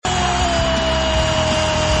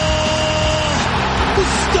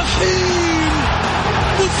مستحيل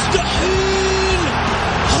مستحيل،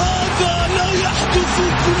 هذا لا يحدث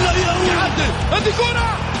كل يوم. هذه كرة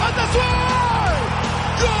التسويق،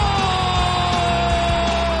 جول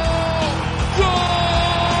جول،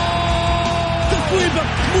 تصويبة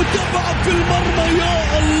متابعة في المرمى، يا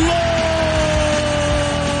الله.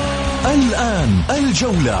 الآن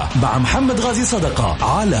الجولة مع محمد غازي صدقة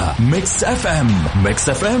على ميكس اف ام. ميكس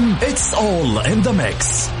اف ام it's all in the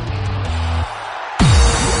mix.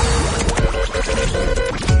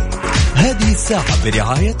 هذه الساعة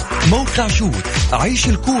برعاية موقع شوت. عيش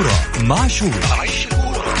الكورة مع شوت.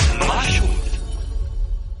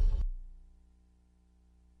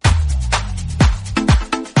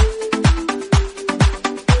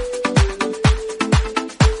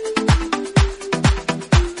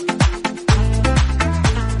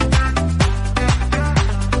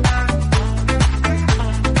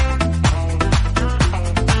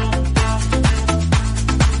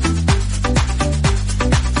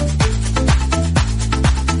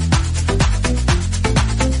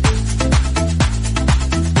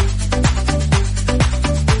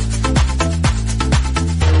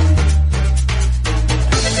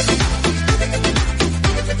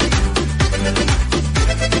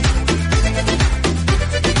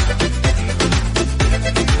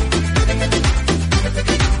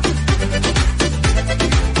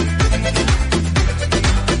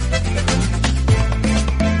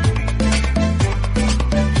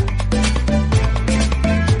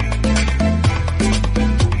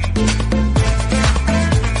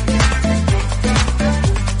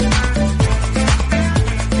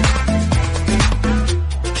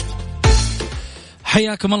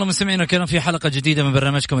 حياكم الله مستمعينا الكرام في حلقة جديدة من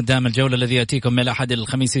برنامجكم الدائم الجولة، الذي يأتيكم من الأحد إلى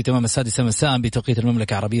الخميس في تمام 6 مساء بتوقيت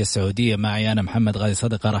المملكة العربية السعودية. معي أنا محمد غازي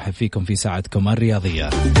صدقة، رحب فيكم في ساعتكم الرياضية.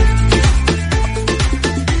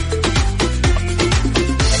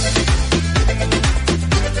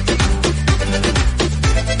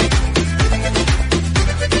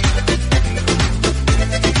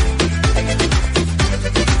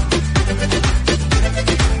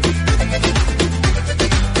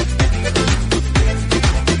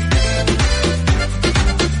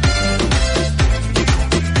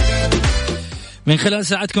 من خلال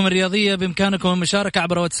ساعتكم الرياضية بإمكانكم المشاركة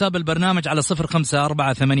عبر واتساب البرنامج على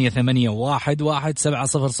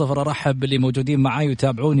 0548811700. أرحب باللي موجودين معاي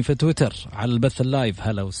وتابعوني في تويتر على البث اللايف.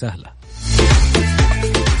 هلا وسهلا.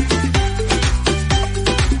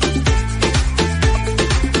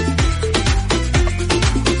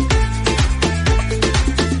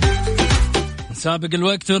 نسابق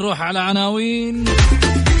الوقت ونروح على عناوين.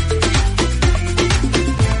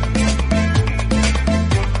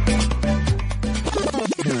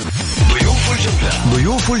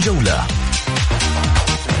 ضيوف الجولة.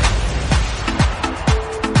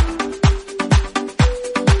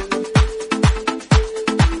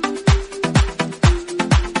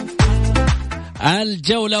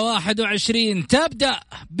 الجولة 21 تبدأ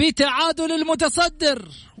بتعادل المتصدر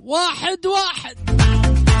 1-1.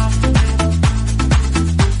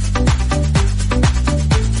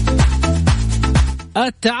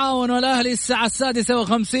 التعاون والأهلي الساعة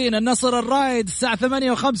 6:55، النصر الرايد الساعة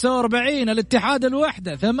 8:45، الاتحاد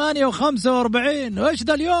الوحدة 8:45. وإيش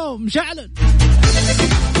ذا اليوم مشعلن؟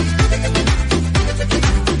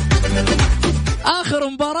 آخر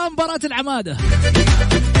مباراة العمادة.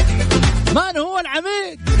 من هو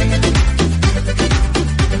العميد؟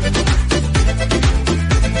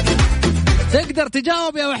 تقدر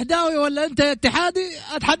تجاوب يا وحداوي ولا أنت يا اتحادي؟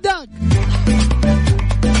 أتحداك.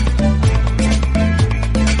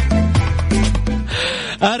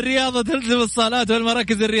 الرياضة تلزم الصالات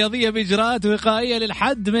والمراكز الرياضية بإجراءات وقائية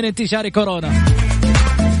للحد من انتشار كورونا.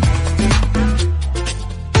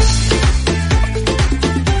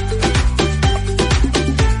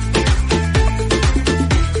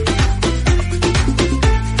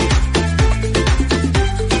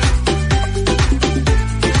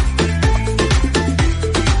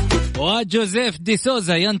 وجوزيف دي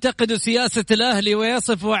سوزا ينتقد سياسة الأهلي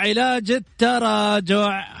ويصف علاج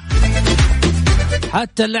التراجع.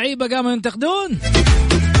 حتى اللعيبة قاموا ينتقدون.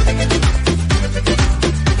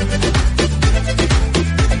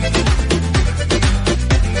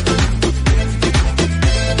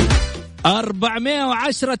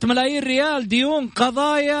 $410 ملايين ديون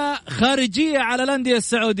قضايا خارجية على الأندية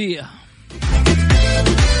السعودية.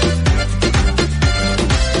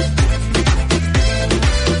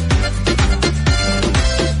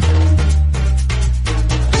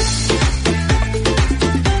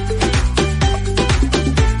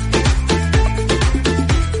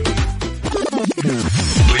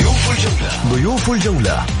 ضيوف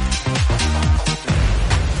الجولة.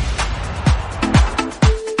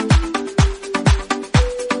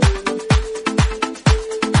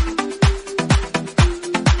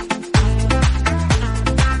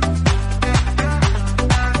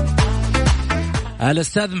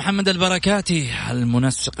 الأستاذ محمد البركاتي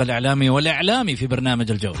المنسق الإعلامي والإعلامي في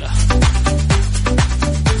برنامج الجولة،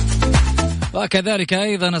 وكذلك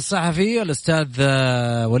أيضا الصحفي الأستاذ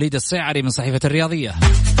وليد الصيعري من صحيفة الرياضية.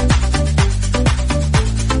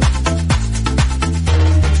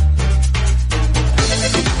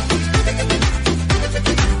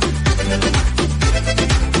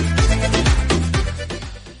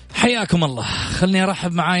 حياكم الله. خلني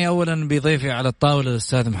أرحب معاي أولا بضيفي على الطاولة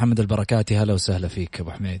الأستاذ محمد البركاتي. هلا وسهلا فيك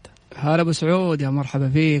أبو حميد. هلا أبو سعود، يا مرحبا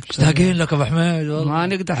فيك. مشتاقين لك أبو حميد والله. ما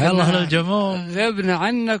نقدر يلا للجمهور، غبنا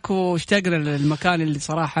عنك واشتقنا للمكان اللي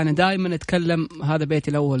صراحة أنا دائما أتكلم. هذا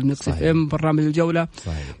بيتي الأول ميكس اف ام، برنامج الجولة.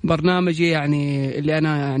 صحيح. برنامجي يعني اللي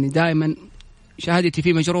أنا يعني دائما شهادتي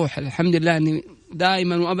فيه مجروح. الحمد لله أني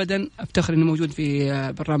دائما وأبدا أفتخر أني موجود في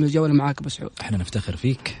برنامج الجولة معاك أبو سعود. احنا نفتخر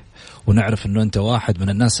فيك ونعرف أنه أنت واحد من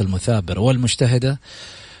الناس المثابرة والمجتهدة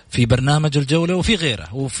في برنامج الجولة وفي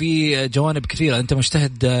غيره وفي جوانب كثيرة. أنت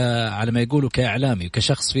مجتهد على ما يقولوا كإعلامي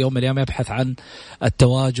وكشخص في يوم من الأيام يبحث عن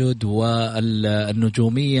التواجد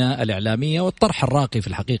والنجومية الإعلامية والطرح الراقي في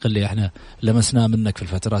الحقيقة اللي احنا لمسناه منك في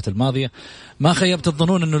الفترات الماضية. ما خيبت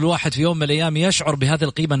الظنون أنه الواحد في يوم من الأيام يشعر بهذه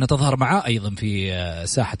القيمة أن تظهر معاه أيضا في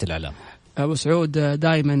ساحة الإعلام. أبو سعود،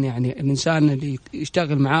 دائما يعني الإنسان اللي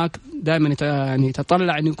يشتغل معاك دائما يعني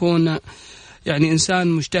يتطلع أن يكون يعني إنسان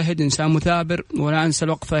مجتهد، إنسان مثابر. ولا أنسى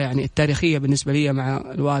الوقفة يعني التاريخية بالنسبة لي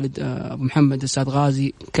مع الوالد أبو محمد الأستاذ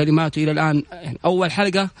غازي. كلماته إلى الآن يعني أول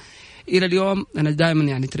حلقة إلى اليوم أنا دائما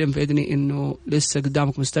يعني ترم في إذني إنه لسه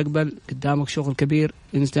قدامك مستقبل، قدامك شغل كبير.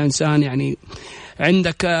 أنت إنسان يعني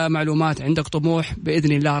عندك معلومات، عندك طموح،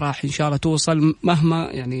 بإذن الله راح إن شاء الله توصل مهما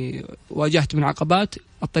يعني واجهت من عقبات.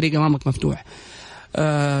 الطريق أمامك مفتوح.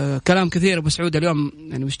 كلام كثير أبو سعود اليوم،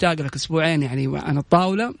 يعني مشتاق لك أسبوعين يعني عن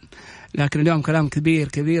الطاولة، لكن اليوم كلام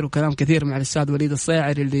كبير وكلام كثير مع الأستاذ وليد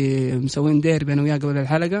الصيعري اللي مسوين ديربي أنا وياه قبل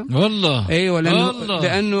الحلقة. والله أيوة،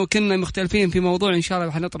 لأنه كنا مختلفين في موضوع إن شاء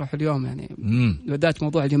الله حنطرحه اليوم يعني بدأت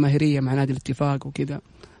موضوع الجماهيرية مع نادي الاتفاق وكذا.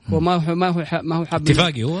 هو ما هو حاب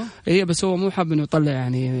اتفاقي هو بس هو مو حاب إنه يطلع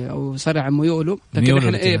يعني أو يصرع عن ميوله، لكن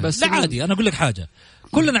إحنا بس لا عادي. أنا أقول لك حاجة،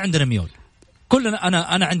 كلنا عندنا ميول، كلنا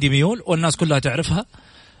أنا عندي ميول والناس كلها تعرفها،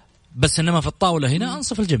 بس إنما في الطاولة هنا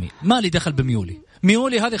أنصف الجميع، ما لي دخل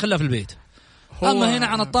ميولي هذه خلها في البيت. أما هنا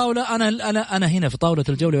عن الطاولة أنا هنا في طاولة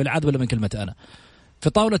الجولة، والعاد ولا من كلمة أنا في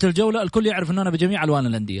طاولة الجولة الكل يعرف أن أنا بجميع ألوان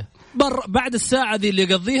الأندية. بعد الساعة ذي اللي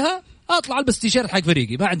يقضيها أطلع ألبس تيشيرت حق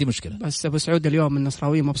فريقي، ما عندي مشكلة. بس أبو سعود اليوم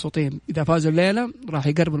النصراويين مبسوطين، إذا فازوا الليلة راح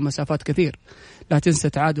يقربوا المسافات كثير. لا تنسى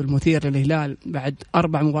تعادل مثير للهلال بعد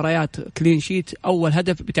 4 مباريات كلين شيت، أول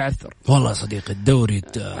هدف بتعثر. والله يا صديقي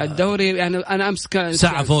الدوري يعني أنا أمس كان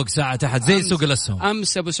ساعة فوق ساعة تحت زي سوق الأسهم.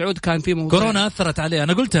 أمس أبو سعود كان في موضوع كورونا أثرت عليه،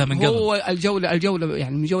 أنا قلتها من قبل. هو الجولة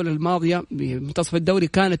يعني الجولة الماضية بمنتصف الدوري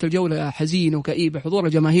كانت الجولة حزينة وكئيبة. حضور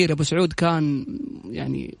الجماهير أبو سعود كان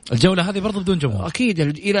يعني الجولة هذه برضو بدون جمهور أكيد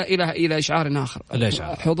إلى إشعار آخر.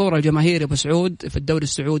 حضور الجماهير أبو سعود في الدوري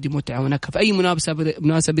السعودي متعة ونكهة. في أي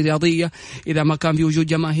مناسبة رياضية إذا ما كان في وجود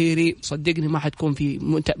جماهيري صدقني ما حتكون في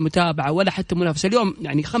متابعة ولا حتى منافسة. اليوم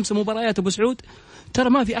يعني 5 مباريات أبو سعود، ترى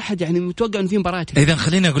ما في أحد يعني متوقع أن في مباريات. إذا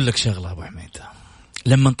خليني أقول لك شغلة أبو حميد،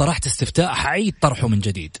 لما طرحت استفتاء حعيد طرحه من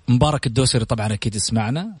جديد. مبارك الدوسري طبعا أكيد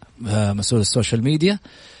اسمعنا، مسؤول السوشيال ميديا،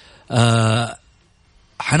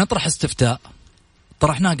 حنطرح استفتاء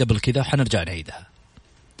طرحناه قبل كذا وحنرجع نعيدها.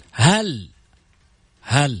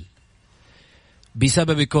 هل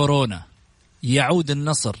بسبب كورونا يعود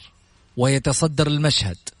النصر ويتصدر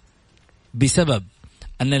المشهد بسبب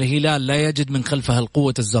أن الهلال لا يجد من خلفها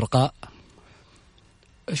القوة الزرقاء؟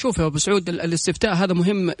 شوف يا أبو سعود، الاستفتاء هذا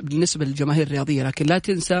مهم بالنسبة للجماهير الرياضية، لكن لا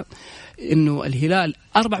تنسى إنه الهلال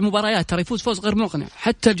 4 مباريات ترى يفوز فوز غير مقنع.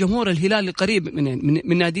 حتى الجمهور الهلال القريب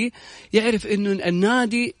من ناديه يعرف إنه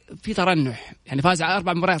النادي في ترنح، يعني فاز على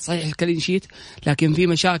 4 مباريات صحيح كلين شيت، لكن في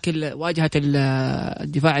مشاكل واجهت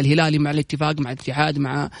الدفاع الهلالي مع الاتفاق مع الاتحاد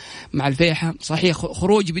مع الفيحة. صحيح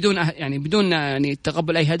خروج بدون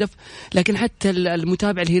تقبل أي هدف، لكن حتى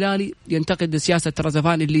المتابع الهلالي ينتقد سياسة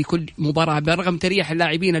رزفان اللي كل مباراة برغم تريح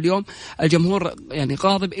اللاعبين اليوم الجمهور يعني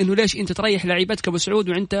غاضب إنه ليش أنت تريح لاعبتك أبو سعود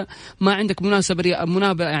وأنت ما عندك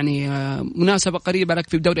مناسبة قريبة لك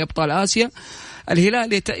في دوري أبطال آسيا.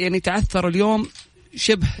 الهلال يعني تعثر اليوم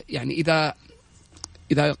شبه، يعني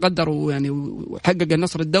إذا قدروا يعني وحقق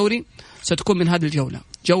النصر الدوري ستكون من هذه الجولة.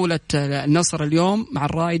 جولة النصر اليوم مع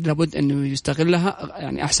الرائد لابد أنه يستغلها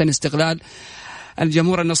يعني أحسن استغلال.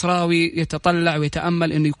 الجمهور النصراوي يتطلع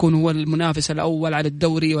ويتأمل أنه يكون هو المنافس الأول على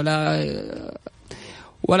الدوري،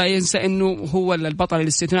 ولا ينسى أنه هو البطل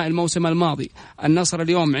الاستثناء الموسم الماضي. النصر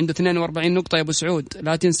اليوم عنده 42 نقطة يا أبو سعود،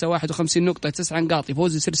 لا تنسى 51 نقطة 9 نقاط،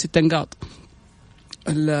 يفوز يصير 6 نقاط.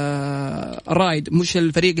 الرايد مش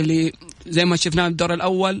الفريق اللي زي ما شفناه في الدور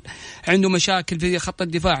الأول، عنده مشاكل في خط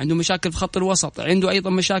الدفاع، عنده مشاكل في خط الوسط، عنده أيضا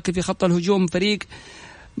مشاكل في خط الهجوم. فريق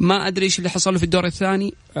ما أدري إيش اللي حصل له في الدور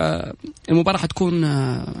الثاني. المباراة حتكون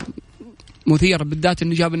مثيرة، بالذات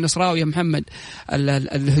انه جاب النصراوي يا محمد،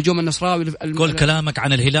 الهجوم النصراوي. كل كلامك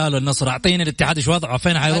عن الهلال والنصر، اعطيني الاتحاد ايش وضعه،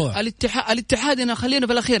 فين حيروح؟ الاتحاد انا خلينا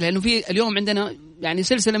في الاخير، لانه في اليوم عندنا يعني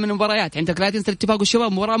سلسله من المباريات. عندك لا تنسى الاتفاق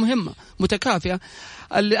والشباب، مباراه مهمه متكافئه،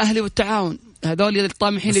 الاهلي والتعاون، هذول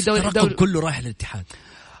الطامحين للدوري كله رايح للاتحاد.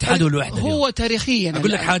 الاتحاد والوحده هو تاريخيا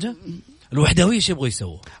اقول لك حاجه، الوحدويه ايش يبغوا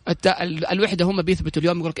يسووا؟ الوحده هم بيثبتوا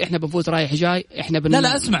اليوم، يقول لك احنا بنفوز رايح جاي، احنا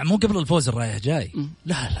لا اسمع، مو قبل الفوز الرايح جاي.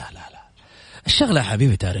 لا الشغله يا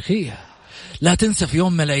حبيبي تاريخيه. لا تنسى في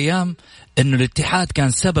يوم من الايام انه الاتحاد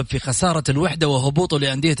كان سبب في خساره الوحده وهبوطه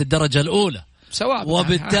لانديه الدرجه الاولى،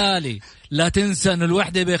 وبالتالي لا تنسى أن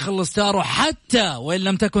الوحدة بيخلص تاره، حتى وإن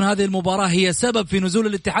لم تكن هذه المباراة هي سبب في نزول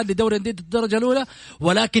الاتحاد لدوري أندية الدرجة الأولى،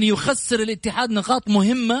 ولكن يخسر الاتحاد نقاط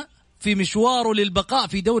مهمة في مشواره للبقاء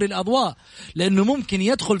في دوري الأضواء، لأنه ممكن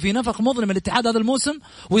يدخل في نفق مظلم الاتحاد هذا الموسم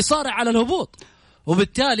ويصارع على الهبوط.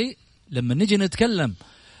 وبالتالي لما نجي نتكلم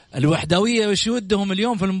الوحدوية وش ودهم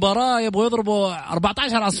اليوم في المباراة، يبغوا يضربوا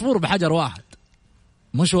 14 عصفور بحجر واحد.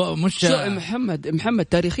 مش محمد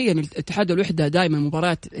تاريخيا الاتحاد والوحده دائما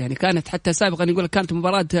مباريات يعني كانت حتى سابقا يقول كانت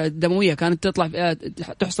مباراه دمويه، كانت تطلع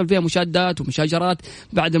تحصل فيها مشادات ومشاجرات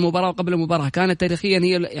بعد المباراه وقبل المباراه، كانت تاريخيا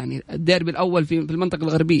هي يعني الديربي الاول في المنطقه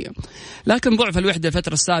الغربيه. لكن ضعف الوحده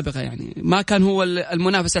الفتره السابقه يعني ما كان هو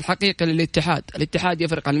المنافس الحقيقي للاتحاد. الاتحاد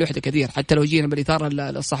يفرق عن الوحده كثير، حتى لو جينا بالاثاره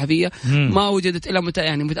الصحفيه ما وجدت الا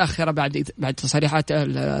يعني متاخره بعد تصريحات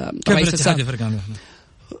الرئيس السابق. يفرق عن الوحده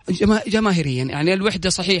جماهيريا يعني الوحدة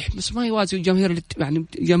صحيح، بس ما يوازي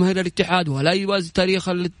جماهير الاتحاد، ولا يوازي تاريخ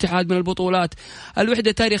الاتحاد من البطولات.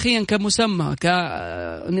 الوحدة تاريخيا كمسمى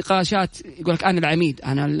كنقاشات يقول لك أنا العميد،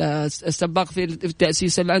 أنا السباق في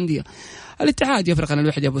تأسيس الأندية. الاتحاد يفرق عن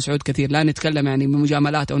الوحدة أبو سعود كثير. لا نتكلم يعني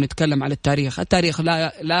بمجاملات أو نتكلم على التاريخ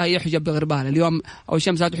لا يحجب بغربال اليوم، أو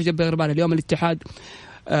الشمس لا تحجب بغربال اليوم. الاتحاد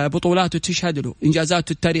بطولاته تشهد له،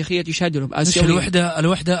 انجازاته التاريخيه تشهد له.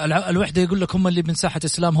 الوحده يقول لك هم اللي من ساحه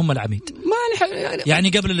الاسلام هم العميد، ما يعني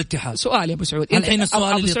قبل الاتحاد. سؤال يا ابو سعود، الحين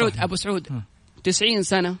السؤال ابو سعود 90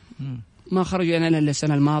 سنه ما خرجوا الا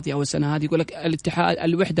السنه الماضيه او السنه هذه، يقول لك الاتحاد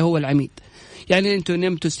الوحده هو العميد. يعني انتم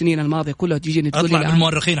نمتوا السنين الماضيه كلها تجيني تقول لي اطلع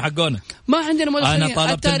بالمؤرخين حقونك. ما عندنا مؤرخين. انا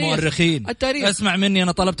طلبت المؤرخين، اسمع مني،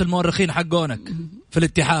 انا طلبت المؤرخين حقونك في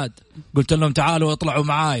الاتحاد، قلت لهم تعالوا اطلعوا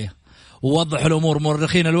معايا ووضحوا الأمور.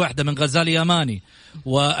 مؤرخين الوحدة من غزال ياماني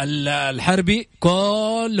والحربي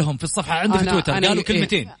كلهم في الصفحة عندي في تويتر قالوا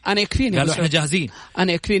كلمتين. أنا يكفيني، قالوا إحنا جاهزين،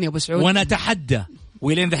 أنا يكفيني يا أبو سعود، ونتحدى.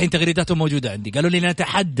 ولين ذحين تغريداتهم موجودة عندي، قالوا لي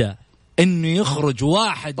نتحدى إنه يخرج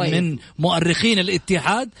واحد من مؤرخين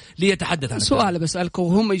الاتحاد ليتحدث عن سؤال بسألك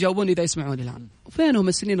وهم يجاوبوني إذا يسمعوني الآن. فينهم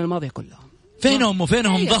السنين الماضية كلها؟ فينهم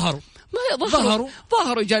ظهروا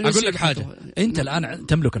أقول لك حاجة، أنت الآن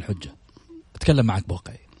تملك الحجة، أتكلم معك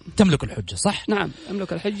بواقعي، تملك الحجة صح؟ نعم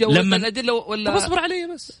أملك الحجة والأدلة ولا اصبر علي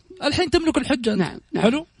بس. الحين تملك الحجة. نعم.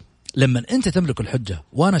 حلو. لما أنت تملك الحجة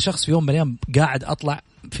وأنا شخص في يوم من الأيام قاعد أطلع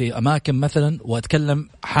في أماكن مثلا وأتكلم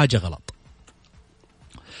حاجة غلط،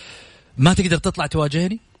 ما تقدر تطلع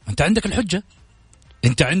تواجهني. أنت عندك الحجة،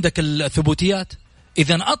 أنت عندك الثبوتيات،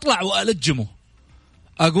 إذن أطلع وألجمه،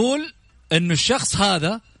 أقول إنه الشخص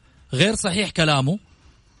هذا غير صحيح كلامه،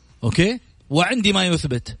 أوكي، وعندي ما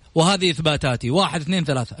يثبت، وهذه إثباتاتي 1 2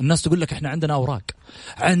 3. الناس تقول لك إحنا عندنا أوراق،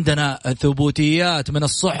 عندنا ثبوتيات من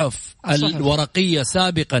الصحف الورقية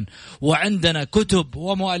سابقا، وعندنا كتب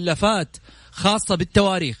ومؤلفات خاصة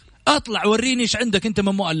بالتواريخ. أطلع وريني إيش عندك أنت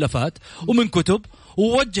من مؤلفات ومن كتب،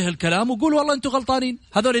 ووجه الكلام وقول والله أنتم غلطانين،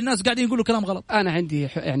 هذول الناس قاعدين يقولوا كلام غلط. أنا عندي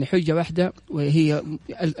يعني حجة واحدة، وهي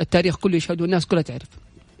التاريخ كله يشهد والناس كلها تعرف.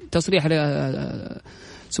 تصريح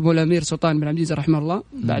سمو الأمير سلطان بن عبد العزيز رحمه الله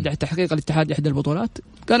بعد تحقيق الاتحاد إحدى البطولات،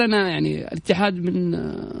 قال أنا يعني الاتحاد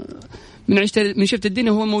من شفت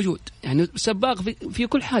الدنيا هو موجود، يعني سباق في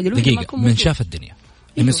كل حاجة. دقيقة، من شاف الدنيا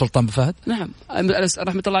الأمير سلطان بن فهد. نعم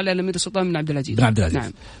رحمة الله عليه الأمير سلطان بن عبد العزيز.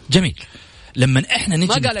 نعم. جميل. لما إحنا نجي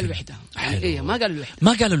ما قال الوحدة،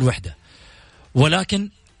 ما قال الوحدة، ولكن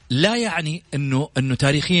لا يعني انه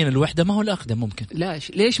تاريخيا الوحده ما هو الاقدم. ممكن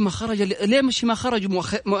ليش ما خرج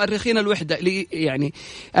مؤرخين الوحده يعني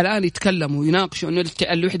الان يتكلموا ويناقشوا انه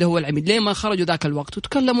الوحده هو العميد؟ ليه ما خرجوا ذاك الوقت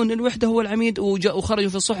وتكلموا ان الوحده هو العميد وخرجوا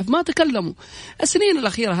في الصحف؟ ما تكلموا. السنين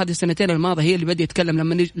الاخيره هذه السنتين الماضيه هي اللي بدأ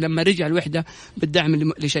يتكلم لما رجع الوحده بالدعم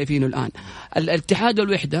اللي شايفينه الان. الاتحاد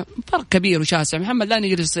والوحده فرق كبير وشاسع. محمد لا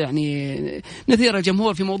نجلس يعني نثير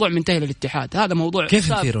الجمهور في موضوع منتهي للاتحاد، هذا موضوع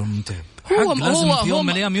كيف نثيره منتهي؟ هو لازم في يوم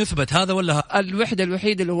من الأيام يثبت هذا ولا الوحدة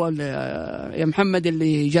الوحيدة اللي هو يا محمد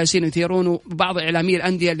اللي جالسين يثيرونه بعض إعلامي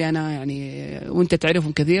الأندية اللي أنا يعني وأنت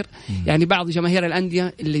تعرفهم كثير يعني بعض جماهير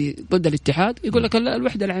الأندية اللي ضد الاتحاد يقول لك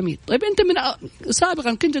الوحدة العميد. طيب أنت من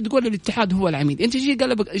سابقا كنت تقول الاتحاد هو العميد، أنت شيء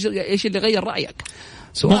قلبك إيش اللي غير رأيك؟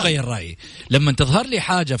 مو غير رأيي لما تظهر لي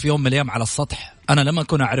حاجة في يوم من الأيام على السطح أنا لما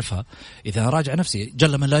أكون أعرفها إذا أراجع نفسي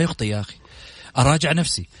جل من لا يخطئ يا أخي أراجع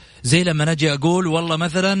نفسي. زي لما نجي أقول والله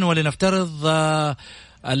مثلا ولنفترض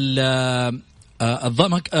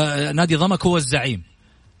الضمك نادي ضمك هو الزعيم،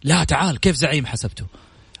 لا تعال كيف زعيم حسبته؟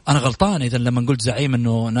 أنا غلطان إذا لما قلت زعيم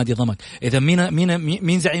إنه نادي ضمك. إذا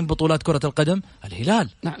مين زعيم بطولات كرة القدم؟ الهلال.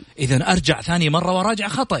 نعم. إذا أرجع ثاني مرة وراجع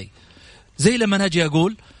خطأي. زي لما نجي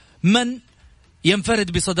أقول من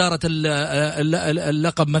ينفرد بصدارة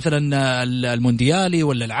اللقب مثلا المونديالي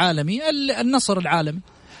ولا العالمي، النصر العالمي.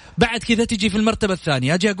 بعد كذا تجي في المرتبة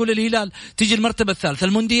الثانية أجي أقول الهلال، تيجي المرتبة الثالثة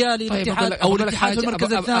المونديالي. طيب الاتحاد أو الاتحاد في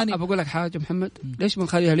المركز الثاني. أقول لك حاجة محمد، ليش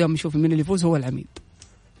بنخليها اليوم نشوف من اللي يفوز هو العميد؟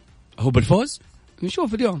 هو بالفوز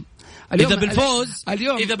نشوف اليوم إذا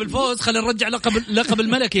بالفوز خلينا نرجع لقب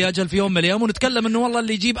الملكي يا أجل في يوم من الأيام ونتكلم إنه والله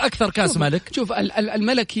اللي يجيب أكثر كاس ملك. شوف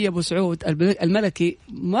الملكي يا أبو سعود، الملكي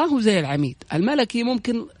ما هو زي العميد. الملكي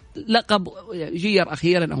ممكن لقب جير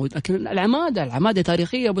أخيرا أو، لكن العمادة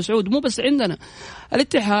تاريخية أبو سعود مو بس عندنا.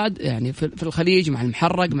 الاتحاد يعني في الخليج مع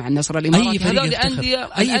المحرق مع النصر الإماراتي،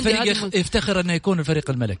 أي فريق يفتخر أنه يكون الفريق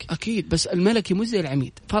الملكي أكيد، بس الملكي مو زي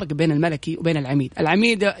العميد. فرق بين الملكي وبين العميد.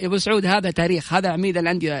 العميد يا أبو سعود هذا تاريخ، هذا عميد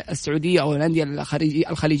الأندية السعودية أو الأندية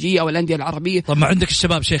الخليجية أو الأندية العربية. طب ما عندك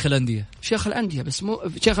الشباب شيخ الأندية بس مو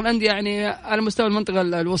شيخ الأندية يعني على مستوى المنطقة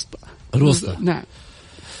الوسطى. نعم،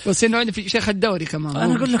 بس انه عندي في شيخ الدوري كمان.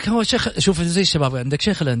 انا اقول لك هو شيخ، شوف زي الشباب عندك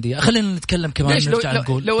شيخ الانديه. خلينا نتكلم كمان نرجع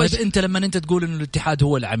نقول طيب انت لما انت تقول انه الاتحاد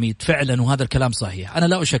هو العميد فعلا وهذا الكلام صحيح، انا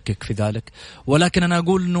لا اشكك في ذلك، ولكن انا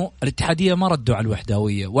اقول انه الاتحاديه ما ردوا على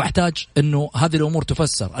الوحداويه، واحتاج انه هذه الامور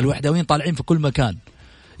تفسر. الوحداويين طالعين في كل مكان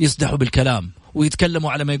يصدحوا بالكلام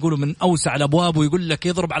ويتكلموا على ما يقولوا من اوسع الابواب، ويقول لك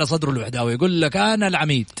يضرب على صدره الوحداوي يقول لك انا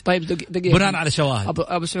العميد. طيب دقيقه بناء على شواهد.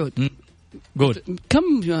 ابو سعود قول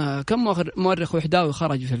كم مؤرخ وحداوي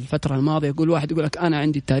خرج في الفترة الماضية يقول واحد يقول لك أنا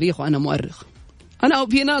عندي التاريخ وأنا مؤرخ. أنا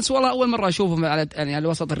في ناس والله أول مرة أشوفهم على يعني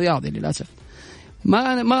الوسط الرياضي للأسف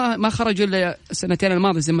ما خرجوا إلا السنتين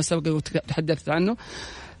الماضية زي ما سبق وتحدثت عنه.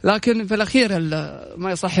 لكن في الأخير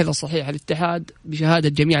ما يصح إلا الصحيح. الاتحاد بشهادة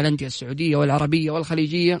جميع الأندية السعودية والعربية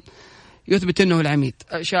والخليجية يثبت أنه العميد،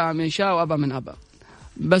 شاء من شاء وأبى من أبى.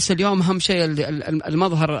 بس اليوم أهم شيء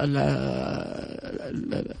المظهر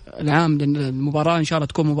العام للمباراة إن شاء الله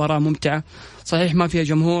تكون مباراة ممتعة. صحيح ما فيها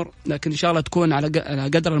جمهور، لكن إن شاء الله تكون على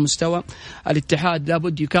قدر المستوى. الاتحاد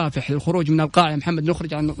لابد يكافح الخروج من القاع يا محمد،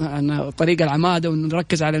 نخرج عن طريق العمادة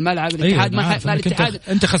ونركز على الملعب. الاتحاد الاتحاد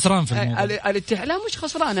أنت خسران في الموضوع. الاتحاد لا مش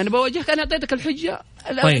خسران، أنا بوجهك، أنا أعطيتك الحجة.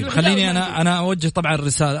 طيب خليني أنا أوجه طبعا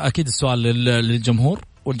الرسالة أكيد السؤال للجمهور،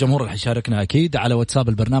 والجمهور اللي حيشاركنا أكيد على واتساب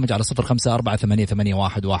البرنامج على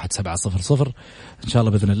 0548811700. إن شاء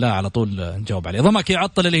الله بإذن الله على طول نجاوب عليه. ضمك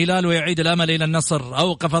يعطل الهلال ويعيد الأمل إلى النصر.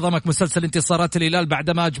 أوقف ضمك مسلسل انتصارات الهلال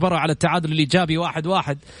بعدما أجبره على التعادل الإيجابي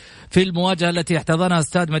 1-1 في المواجهة التي احتضنها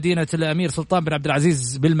استاد مدينة الأمير سلطان بن عبد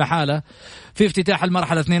العزيز بالمحالة في افتتاح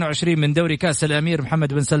المرحلة 22 من دوري كأس الأمير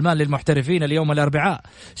محمد بن سلمان للمحترفين اليوم الأربعاء.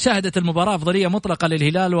 شهدت المباراة أفضلية مطلقة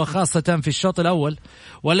للهلال وخاصة في الشوط الأول،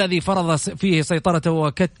 والذي فرض فيه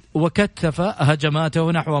سيطرته وكثف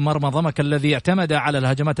هجماته نحو مرمى ضمك الذي اعتمد على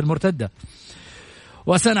الهجمات المرتدة،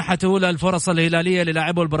 وسنحت أولى الفرص الهلالية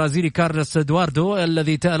للاعبه البرازيلي كارلوس إدواردو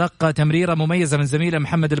الذي تلقى تمريرة مميزة من زميله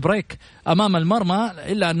محمد البريك أمام المرمى،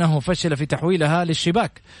 إلا أنه فشل في تحويلها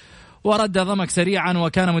للشباك. ورد ضمك سريعا،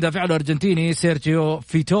 وكان مدافعه الأرجنتيني سيرجيو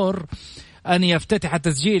فيتور أن يفتتح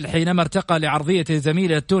التسجيل حينما ارتقى لعرضية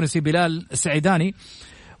زميله التونسي بلال سعيداني،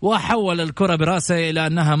 وحول الكرة براسه إلى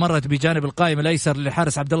أنها مرت بجانب القائم الأيسر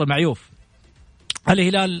للحارس عبد الله المعيوف.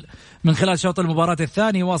 الهلال من خلال شوط المباراة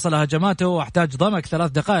الثاني واصل هجماته، واحتاج ضمك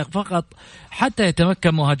 3 دقائق فقط حتى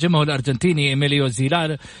يتمكن مهاجمه الأرجنتيني إيميليو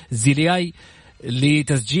زيلياي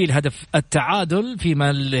لتسجيل هدف التعادل، فيما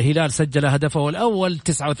الهلال سجل هدفه الأول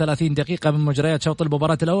 39 دقيقة من مجريات شوط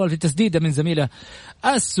المباراة الأول في تسديدة من زميله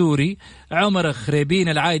السوري عمر خريبين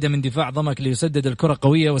العائدة من دفاع ضمك ليسدد الكرة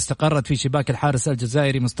قوية واستقرت في شباك الحارس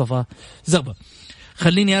الجزائري مصطفى زغبة.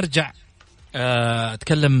 خليني أرجع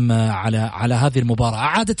أتكلم على هذه المباراة.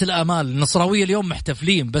 عادت الآمال النصراوية اليوم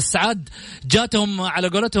محتفلين، بس عاد جاتهم على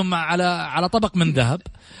قولتهم على طبق من ذهب.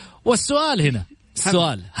 والسؤال هنا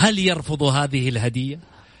السؤال، هل يرفضوا هذه الهدية؟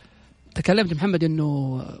 تكلمت محمد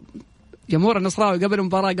إنه جمهور النصراوي قبل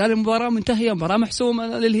المباراة قال المباراة منتهية، مباراة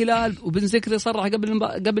محسومة للهلال، وبن زكري صرح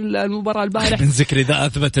قبل المباراة البارح. بن زكري ذا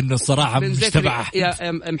أثبت إنه الصراحة مش تبع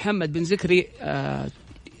يا محمد. بن زكري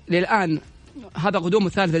للآن هذا قدومه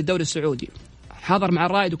الثالث للدوري السعودي، حضر مع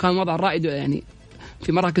الرائد وكان وضع الرائد يعني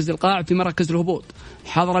في مراكز القاع، في مراكز الهبوط.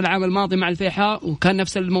 حضر العام الماضي مع الفيحاء وكان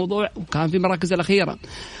نفس الموضوع وكان في مراكز الأخيرة.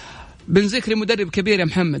 بن زكري مدرب كبير يا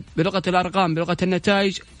محمد، بلغة الأرقام بلغة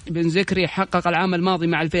النتائج. بن زكري حقق العام الماضي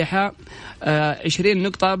مع الفيحاء 20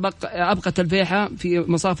 نقطة أبقت الفيحاء في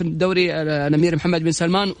مصاف الدوري الأمير محمد بن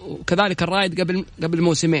سلمان، وكذلك الرائد قبل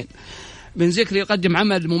موسمين. بن زكري يقدم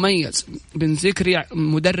عمل مميز. بن زكري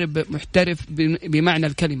مدرب محترف بمعنى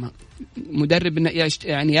الكلمة، مدرب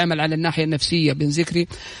يعني يعمل على الناحية النفسية. بن زكري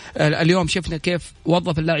اليوم شفنا كيف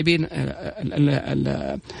وظف اللاعبين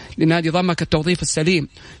لنادي ضمك التوظيف السليم،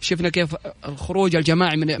 شفنا كيف الخروج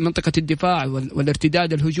الجماعي من منطقة الدفاع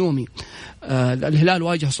والارتداد الهجومي. الهلال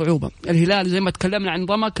واجه صعوبة. الهلال زي ما تكلمنا عن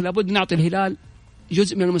ضمك لابد نعطي الهلال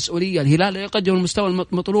جزء من المسؤولية. الهلال يقدم المستوى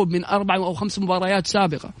المطلوب من 4 أو 5 مباريات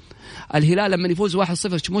سابقة. الهلال لما يفوز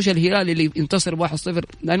 1-0 مش الهلال اللي ينتصر 1-0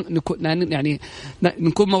 يعني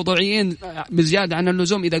نكون موضوعيين بزيادة عن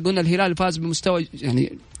اللزوم إذا قلنا الهلال فاز بمستوى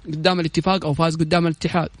يعني قدام الاتفاق أو فاز قدام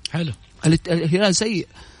الاتحاد. حلو. الهلال سيء،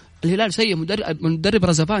 الهلال سيء. مدرب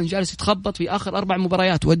رزفان جالس يتخبط في آخر 4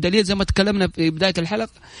 مباريات، والدليل زي ما تكلمنا في بداية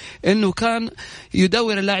الحلقة إنه كان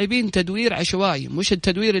يدور اللاعبين تدوير عشوائي، مش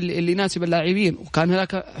التدوير اللي يناسب اللاعبين. وكان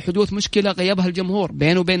هناك حدوث مشكلة غيبها الجمهور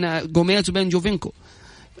بينه وبين غوميز وبين جوفينكو.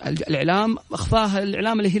 الإعلام أخفاها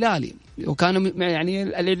الإعلام الهلالي، وكان يعني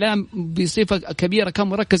الإعلام بصفة كبيرة كان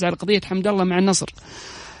مركز على قضية حمد الله مع النصر.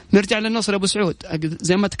 نرجع للنصر أبو سعود،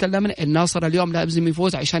 زي ما تكلمنا النصر اليوم لازم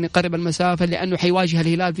يفوز عشان يقرب المسافة، لأنه حيواجه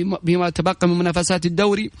الهلال فيما تبقى من منافسات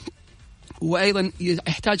الدوري، وأيضا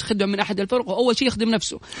يحتاج خدمة من أحد الفرق، وأول شيء يخدم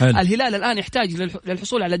نفسه. الهلال الآن يحتاج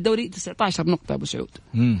للحصول على الدوري 19 نقطة أبو سعود.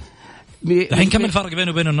 الحين كم الفرق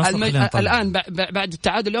بينه وبين النصر؟ الآن بعد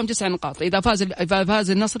التعادل اليوم 9 نقاط، إذا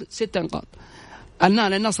فاز النصر 6 نقاط.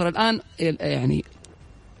 النصر الآن يعني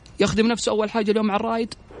يخدم نفسه أول حاجة اليوم مع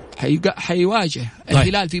الرائد، حيواجه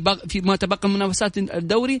الهلال في ما تبقى من منافسات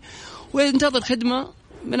الدوري، وينتظر خدمة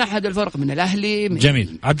من أحد الفرق من الأهلي.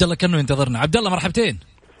 جميل. عبد الله كأنه ينتظرنا. عبد الله مرحبتين.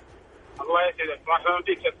 الله يسعدك. مرحبا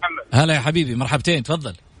بك يا محمد. هلا يا حبيبي، مرحبتين،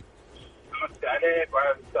 تفضل. مساء عليك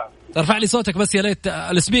وعلى السلام. ارفع لي صوتك بس يا ليت،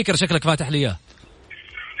 السبيكر شكلك فاتح لي اياه.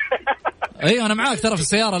 ايوه انا معاك ترى في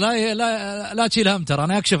السيارة، لا تشيل هم، ترى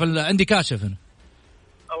انا اكشف عندي كاشف هنا.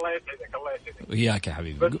 الله يسعدك. الله يسعدك. وياك يا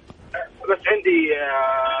حبيبي. بس عندي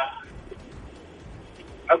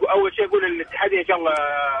اول شيء اقول الاتحادية ان شاء الله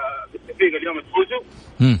بالتوفيق اليوم تفوزوا،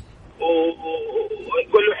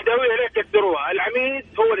 والوحدوية لا يكسروها. العميد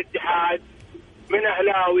هو الاتحاد، من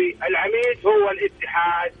اهلاوي العميد هو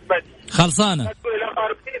الاتحاد بس. خلصانة.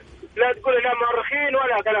 لا تقول لا مؤرخين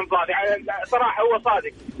ولا كلام فاضي. صراحة هو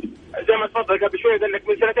صادق زي ما تفضل قبل شوي، قال لك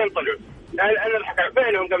من 2 طلعوا. انا الحكم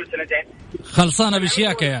بينهم قبل 2. خلصانة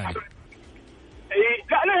بشياكة يعني.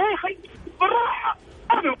 لا يا اخي بالراحة،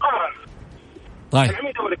 ما في مقارنة. طيب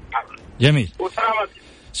جميل.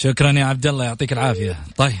 شكرا يا عبد الله، يعطيك العافية.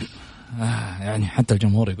 طيب يعني حتى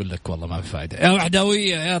الجمهور يقول لك والله ما في فائدة يا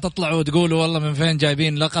وحدوية، يا تطلعوا وتقولوا والله من فين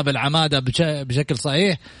جايبين لقب العمادة بشكل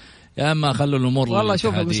صحيح، يا اما خلوا الامور. والله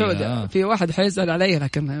شوف ابو سعود، في واحد حيسأل علي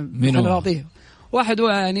لكن نعطيه واحد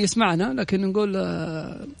يعني يسمعنا، لكن نقول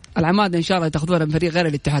العمادة ان شاء الله تاخذونها من فريق غير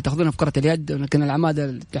الاتحاد، تاخذونها في كرة اليد، لكن العمادة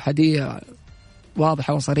الاتحادية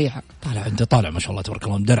واضحة وصريحة. انت طالع ما شاء الله تبارك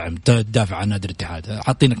الله مدرعم، تدافع عن نادي الاتحاد،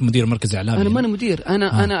 حاطينك مدير مركز اعلامي. انا ماني مدير،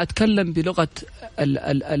 انا اتكلم بلغة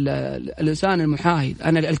الانسان المحايد.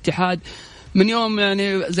 انا الاتحاد من يوم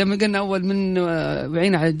يعني زي ما قلنا أول من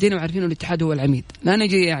وعينا على الدين وعارفين الاتحاد هو العميد، لا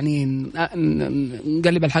نجي يعني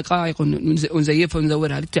نقلب الحقائق ونزيفها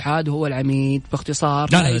ونزورها. الاتحاد هو العميد باختصار.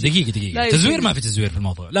 لا دقيقة تزوير، ما في تزوير في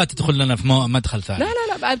الموضوع، لا تدخل لنا في مدخل ثاني.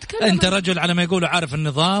 لا أنت رجل على ما يقولوا عارف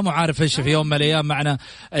النظام وعارف إيش في يوم من الأيام معنى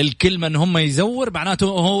الكلمة إن هم يزور، معناته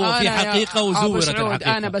هو في حقيقة وزورت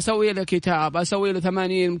الحقيقة. أنا بسوي له كتاب، أسوي له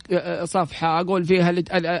 80 صفحة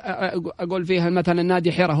أقول فيها مثلا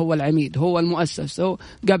نادي حرة هو العميد، هو المؤسس، هو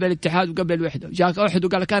قبل الاتحاد وقبل الوحدة. جاك أحد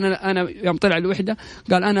وقال لك أنا يوم طلع الوحدة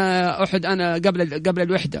قال أنا أحد، أنا قبل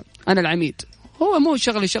الوحدة أنا العميد. هو مو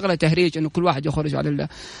شغلة تهريج إنه كل واحد يخرج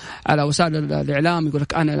على وسائل الإعلام يقول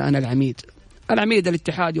لك أنا العميد. العميد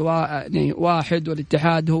الاتحاد واحد،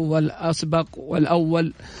 والاتحاد هو الأسبق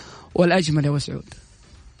والأول والأجمل يا وسعود.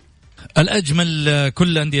 الأجمل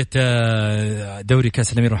كل أندية دوري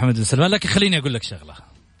كأس الأمير محمد بن سلمان. لكن خليني أقول لك شغلة،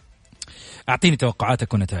 أعطيني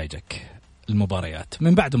توقعاتك ونتائجك المباريات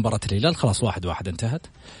من بعد مباراة الهلال. خلاص 1-1 انتهت،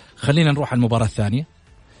 خلينا نروح على المباراة الثانية.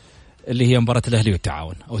 اللي هي مباراة الأهلي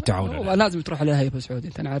والتعاون أو التعاون. هو لازم تروح الأهلي أبو سعود،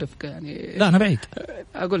 أنت عارفك يعني. لا أنا بعيد.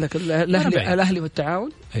 أقول لك الأهلي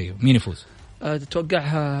والتعاون. أيوه مين يفوز؟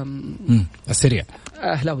 تتوقعها السريع.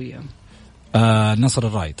 أهلاوية. نصر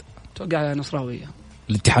الرايد. توقع نصراوية.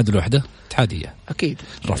 الاتحاد الوحدة اتحادية. أكيد.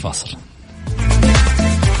 نروح فاصل.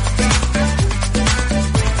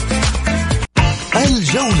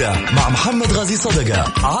 الجولة مع محمد غازي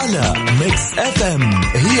صدقة على ميكس اف ام،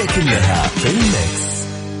 هي كلها في الميكس.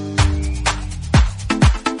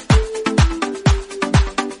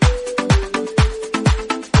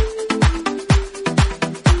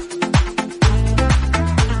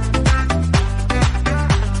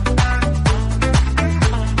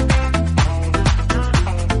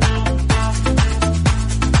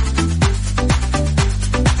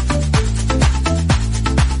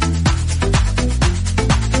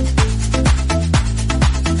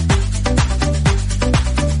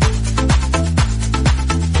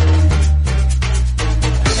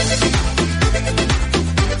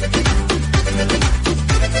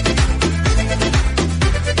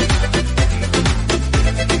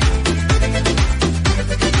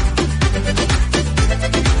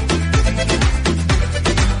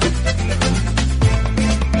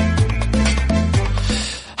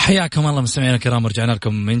 حياكم الله مستمعينا الكرام، ورجعنا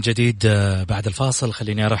لكم من جديد بعد الفاصل.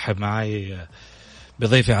 خليني أرحب معي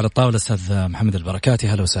بضيفي على الطاولة أستاذ محمد البركاتي.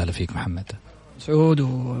 هلا وسهلا فيك محمد. سعود،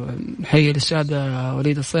 ونحيي الأستاذ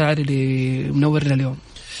وليد الصيعري اللي منورنا اليوم.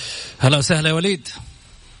 هلا وسهلا يا وليد.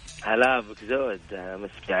 هلا بك زود،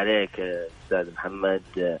 مسي عليك أستاذ محمد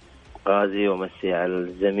غازي، ومسي على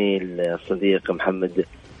الزميل الصديق محمد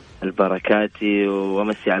البركاتي،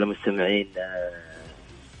 ومسي على مستمعين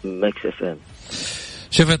ميكس اف ام.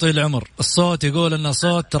 شوف يا طويل العمر، الصوت يقول انه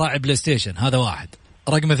صوت راعي بلاي ستيشن، هذا واحد.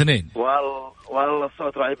 رقم 2 والله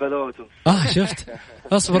الصوت راعي بلوتو. شفت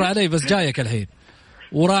اصبر علي بس جايك الحين.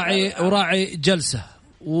 وراعي جلسة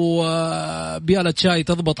وبيالة شاي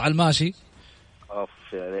تضبط على الماشي. اوف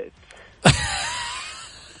يا ريت.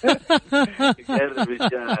 قرب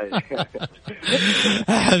الشاي.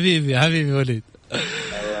 حبيبي وليد.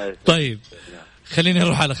 طيب خلينا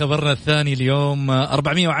نروح على خبرنا الثاني اليوم.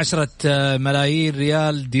 410 ملايين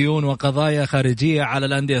ريال ديون وقضايا خارجية على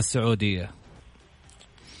الأندية السعودية.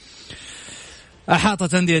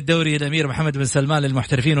 أحاطت أندية الدوري الأمير محمد بن سلمان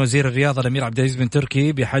للمحترفين وزير الرياضة الأمير عبد العزيز بن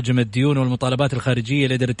تركي بحجم الديون والمطالبات الخارجية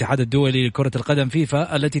لدى الاتحاد الدولي لكرة القدم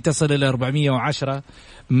فيفا التي تصل إلى 410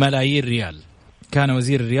 ملايين ريال. كان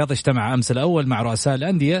وزير الرياضة اجتمع أمس الأول مع رؤساء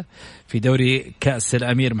الأندية في دوري كأس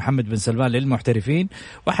الأمير محمد بن سلمان للمحترفين،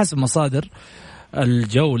 وحسب مصادر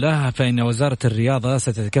الجولة فإن وزارة الرياضة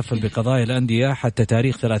ستتكفل بقضايا الأندية حتى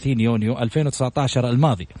تاريخ 30 يونيو 2019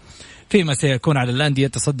 الماضي، فيما سيكون على الأندية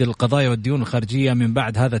تصدي القضايا والديون الخارجية من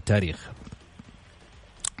بعد هذا التاريخ.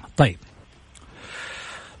 طيب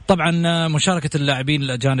طبعا مشاركة اللاعبين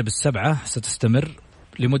الأجانب السبعة ستستمر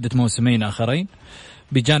لمدة موسمين آخرين،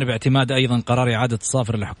 بجانب اعتماد أيضا قرار إعادة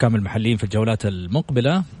الصافرة للحكام المحليين في الجولات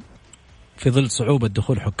المقبلة في ظل صعوبة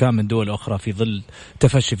دخول حكام من دول أخرى في ظل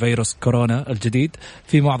تفشي فيروس كورونا الجديد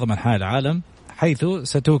في معظم أنحاء العالم، حيث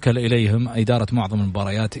ستوكل إليهم إدارة معظم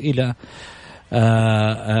المباريات إلى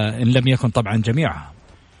إن لم يكن طبعا جميعها.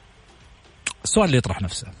 السؤال اللي يطرح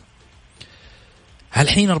نفسه، هل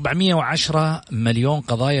حين 410 مليون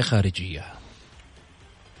قضايا خارجية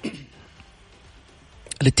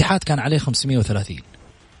الاتحاد كان عليه 530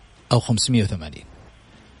 أو 580،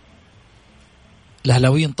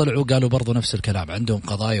 الأهلاويين طلعوا قالوا برضو نفس الكلام، عندهم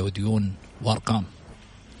قضايا وديون وأرقام.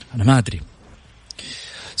 أنا ما أدري.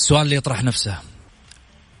 السؤال اللي يطرح نفسه،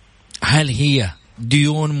 هل هي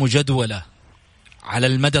ديون مجدولة على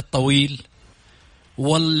المدى الطويل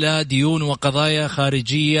ولا ديون وقضايا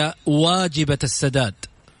خارجية واجبة السداد؟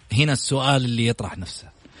 هنا السؤال اللي يطرح نفسه.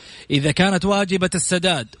 إذا كانت واجبة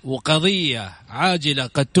السداد وقضية عاجلة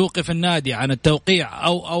قد توقف النادي عن التوقيع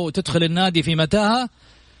أو تدخل النادي في متاهة،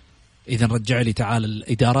 إذا رجع لي تعال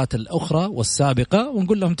الإدارات الأخرى والسابقة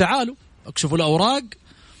ونقول لهم تعالوا اكشفوا الأوراق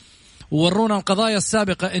وورونا القضايا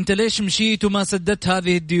السابقة. أنت ليش مشيت وما سددت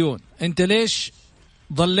هذه الديون؟ أنت ليش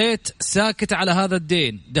ظليت ساكت على هذا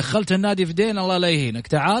الدين؟ دخلت النادي في دين، الله لا يهينك،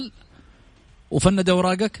 تعال وفند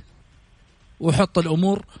أوراقك وحط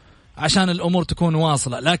الأمور عشان الأمور تكون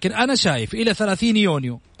واصلة. لكن أنا شايف إلى 30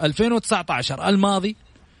 يونيو 2019 الماضي،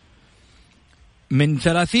 من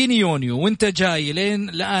 30 يونيو وانت جاي لين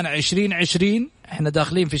الآن 2020، احنا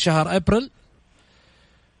داخلين في شهر أبريل،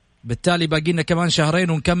 بالتالي باقي لنا كمان شهرين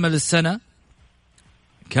ونكمل السنة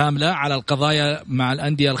كاملة على القضايا مع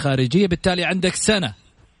الأندية الخارجية. بالتالي عندك سنة،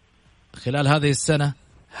 خلال هذه السنة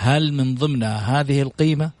هل من ضمنها هذه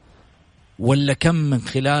القيمة ولا كم من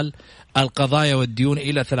خلال القضايا والديون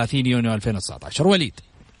إلى 30 يونيو 2019؟ وليد.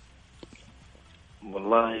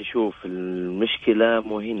 والله شوف المشكلة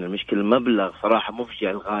مو هنا، المشكلة المبلغ صراحة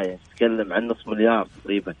مفجع للغاية، نتكلم عن نصف مليار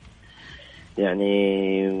تقريبا.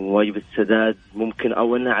 يعني واجب السداد ممكن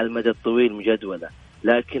أولنا على المدى الطويل مجدولة،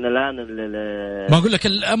 لكن الآن ما أقول لك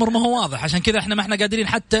الأمر ما هو واضح، عشان كذا إحنا ما إحنا قادرين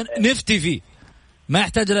حتى نفتي فيه، ما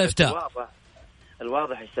يحتاج إلى إفتاء.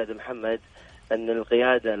 الواضح أستاذ محمد أن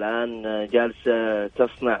القيادة الآن جالسة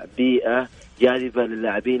تصنع بيئة جاذبة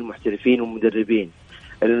للاعبين المحترفين والمدربين.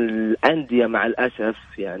 الأندية مع الأسف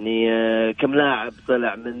يعني كم لاعب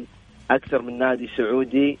طلع من أكثر من نادي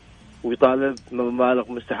سعودي ويطالب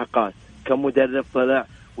بمبالغ مستحقات، كم مدرب طلع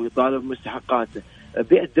ويطالب بمستحقاته.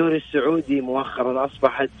 بيئة الدوري السعودي مؤخرا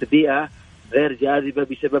أصبحت بيئة غير جاذبة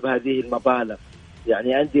بسبب هذه المبالغ.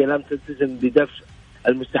 يعني أندية لم تلتزم بدفع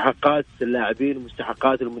المستحقات اللاعبين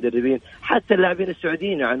ومستحقات المدربين، حتى اللاعبين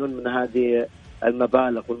السعوديين يعانون من هذه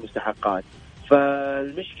المبالغ والمستحقات.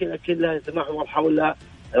 فالمشكلة كلها تتمحور حول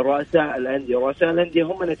رؤساء الأندية. رؤساء الأندية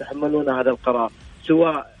هم اللي يتحملون هذا القرار،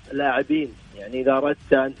 سواء لاعبين. يعني إذا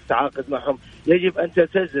أردت أن تتعاقد معهم يجب أن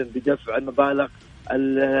تلتزم بدفع المبالغ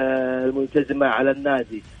الملتزمة على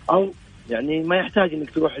النادي، أو يعني ما يحتاج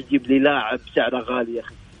أنك تروح تجيب لي لاعب سعره غالي. يا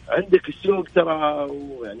أخي عندك السوق ترى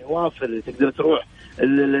يعني وافر، تقدر تروح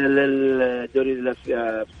الدوري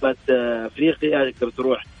أفريقيا، تقدر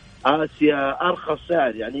تروح آسيا أرخص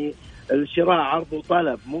سعر. يعني الشراء عرض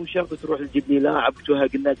وطلب، مو شرط تروح تجيب لي لاعب وتوهق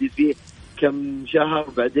النادي فيه كم شهر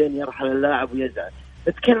بعدين يرحل اللاعب ويزعل.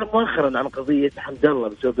 نتكلم مؤخرا عن قضية حمد الله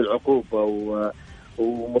بسبب العقوبة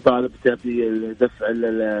ومطالبته بدفع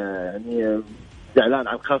يعني زعلان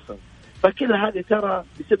عن خصم. فكل هذه ترى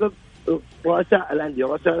بسبب رؤساء الأندية.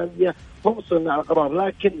 رؤساء الأندية هم صناع القرار،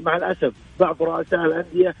 لكن مع الأسف بعض رؤساء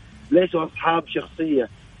الأندية ليسوا أصحاب شخصية،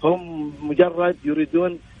 هم مجرد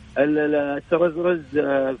يريدون الترزرز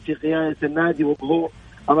في قيادة النادي وظهور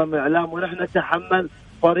أمام الإعلام، ونحن نتحمل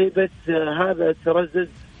ضريبة هذا الترزز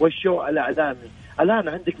والشو الإعلامي. الآن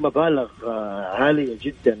عندك مبالغ عالية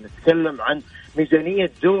جدا، نتكلم عن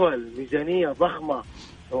ميزانية دول، ميزانية ضخمة،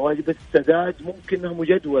 واجب السداد ممكن أنها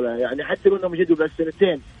مجدولة، يعني حتى لو أنها مجدولة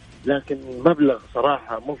السنتين، لكن مبلغ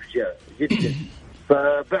صراحة مفجع جدا.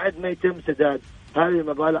 فبعد ما يتم سداد هذه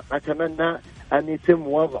المبالغ أتمنى أن يتم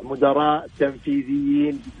وضع مدراء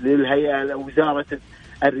تنفيذيين للهيئة وزارة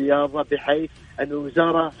الرياضة، بحيث أن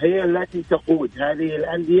الوزارة هي التي تقود هذه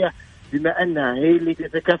الأندية، بما أنها هي اللي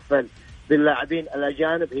تتكفل باللاعبين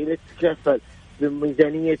الأجانب، هي اللي تتكفل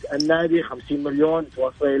بميزانية النادي 50 مليون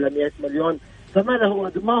توصل إلى 100 مليون.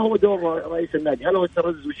 ما هو دور رئيس النادي؟ هل هو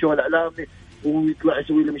الترزز والشو الإعلامي ويطلع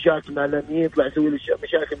يسوي له مشاكل مع اللاعبين، يطلع يسوي له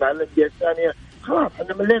مشاكل مع الأندية الثانية؟ خلاص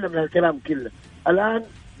احنا ملينا من الكلام كله. الآن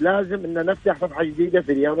لازم ان نفتح صفحة جديدة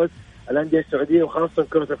في رياضة الأندية السعودية وخاصة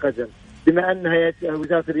كرة القدم، بما أن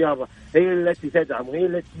وزارة الرياضة هي التي تدعم وهي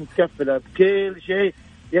التي متكفلة بكل شيء.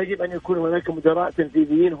 يجب أن يكون هناك مدراء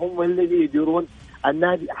تنفيذيين هم الذي يديرون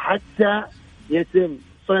النادي، حتى يتم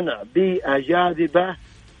صنع بيئة جاذبة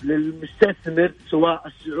للمستثمر سواء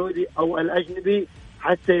السعودي أو الأجنبي،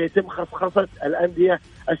 حتى يتم خصخصة الأندية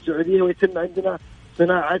السعودية ويتم عندنا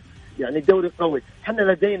صناعة يعني دوري قوي. احنا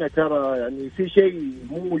لدينا ترى يعني في شيء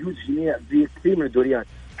مو موجود في كثير من الدوريات،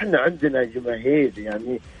 احنا عندنا جماهير.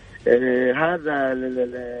 يعني هذا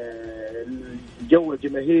الجو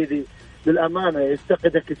الجماهيري للأمانة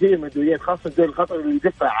يفتقد كثير من الدوريات، خاصة الدوري القطري اللي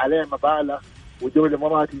يدفع عليه مبالغ، والدوري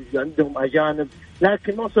الإماراتي اللي عندهم أجانب،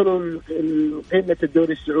 لكن وصلوا قيمة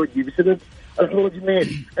الدوري السعودي بسبب الحضور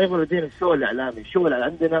الجماهيري. أيضا لدينا الشو الإعلامي،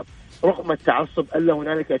 عندنا رغم التعصب إلا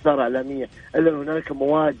هنالك إثارة إعلامية، إلا هنالك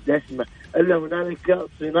مواد دسمة، إلا هنالك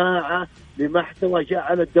صناعة لمحتوى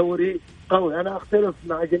جعل الدوري قوي. أنا أختلف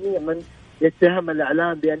مع جميع من يتهم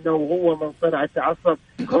الإعلام بأنه هو من صنع التعصب.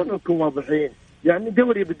 خلونا نكون واضحين، يعني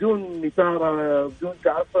دوري بدون إثارة بدون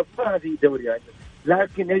تعصب ما في دوري يعني.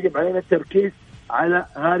 لكن يجب علينا التركيز على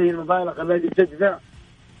هذه المبالغ التي تدفع.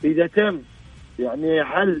 إذا تم يعني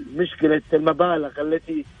حل مشكلة المبالغ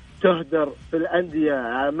التي تهدر في الأندية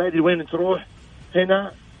ما أدري وين تروح،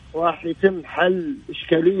 هنا راح يتم حل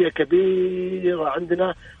إشكالية كبيرة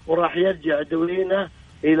عندنا، وراح يرجع دورينا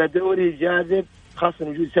إلى دوري جاذب، خاصة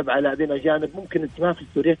وجود 7 لاعبين أجانب ممكن تنافس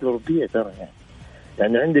الدوريات الأوروبية ترى.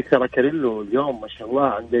 يعني عندك ترى كاريلو اليوم ما شاء الله،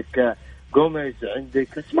 عندك غوميز،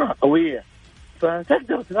 عندك اسماء قوية،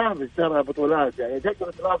 فتقدر تنافس ترى بطولات. يعني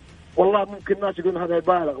تقدر تنافس. والله ممكن الناس يقولون هذا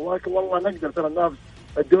يبالغ، ولكن والله نقدر ترى ننافس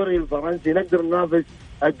الدوري الفرنسي، نقدر ننافس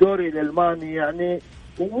الدوري الألماني. يعني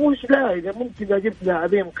ومش لا إذا ممكن إذا جبت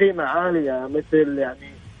لاعبين قيمة عالية مثل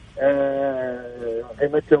يعني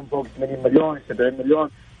قيمتهم فوق 80 مليون 70 مليون،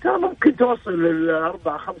 كان ممكن توصل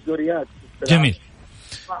ل4-5 دوريات. جميل.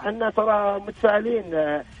 احنا ترى متفائلين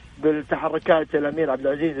بالتحركات الأمير عبد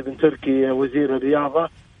العزيز بن تركي وزير الرياضة،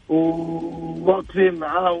 وواقفين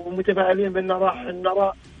معاه ومتفائلين بأن راح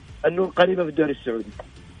نرى أنه قريبة في الدوري السعودي.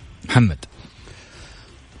 محمد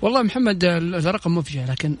والله محمد الرقم مفجع،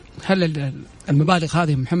 لكن هل المبالغ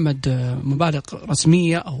هذه محمد مبالغ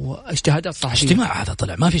رسمية أو اجتهادات صحفية؟ اجتماع هذا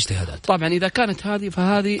طلع، ما في اجتهادات. طبعا إذا كانت هذه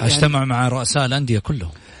فهذه اجتمع يعني مع رؤساء الأندية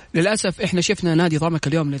كلهم. للأسف إحنا شفنا نادي ضمك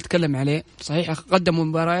اليوم اللي نتكلم عليه، صحيح قدموا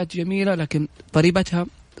مباريات جميلة لكن ضريبتها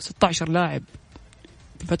 16 لاعب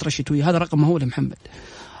في الفترة الشتوية، هذا رقم مهول محمد،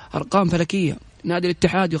 أرقام فلكية. نادي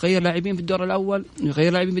الاتحاد يغير لاعبين في الدور الأول،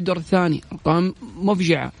 يغير لاعبين في الدور الثاني، أرقام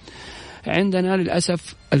مفجعة. عندنا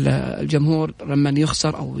للأسف الجمهور لما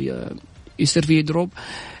يخسر أو يصير فيه دروب،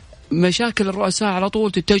 مشاكل الرؤساء على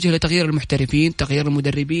طول تتجه لتغيير المحترفين، تغيير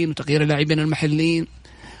المدربين، وتغيير اللاعبين المحليين،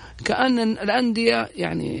 كأن الأندية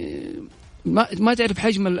يعني ما تعرف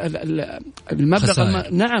حجم المبلغ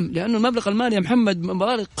نعم، لأنه المبلغ المالي يا محمد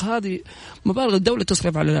مبالغ، هذه مبالغ الدولة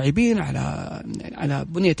تصرف على لاعبين، على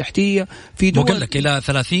بنية تحتية في دول. وقال لك إلى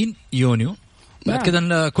 30 يونيو بعد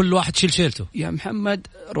كذا كل واحد شيلته. يا محمد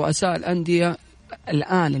رؤساء الأندية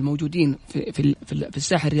الآن الموجودين في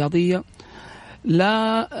الساحة الرياضية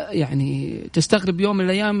لا يعني تستغرب يوم من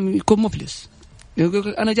الأيام يكون مفلس، يقول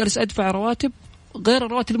أنا جالس أدفع رواتب غير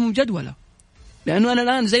الرواتب المجدولة، لأنه أنا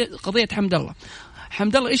الآن زي قضية حمد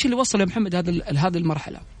الله إيش اللي وصل يا محمد هذه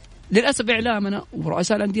المرحلة؟ للأسف إعلامنا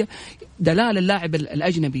ورؤساء الأندية دلال اللاعب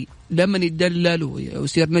الأجنبي لما يدلل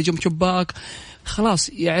ويصير نجم شباك، خلاص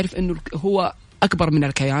يعرف إنه هو أكبر من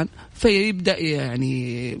الكيان، فيبدأ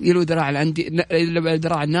يعني يلو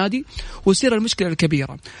ذراع النادي ويصير المشكلة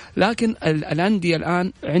الكبيرة. لكن الأندية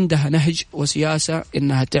الآن عندها نهج وسياسة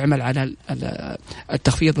إنها تعمل على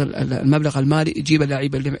التخفيض المبلغ المالي، تجيب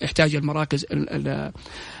اللاعب اللي يحتاج المراكز اللي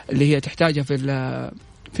هي تحتاجها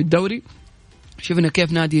في الدوري. شفنا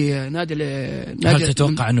كيف نادي هل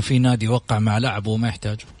تتوقع أنه في نادي وقع مع لاعب وما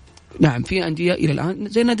يحتاجه؟ نعم، في أندية إلى الآن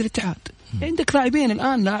زي نادي الاتحاد عندك لاعبين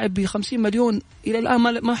الآن، لاعب ب50 مليون إلى الآن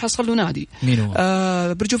ما حصل له نادي. مين هو؟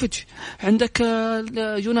 برجوفيتش. عندك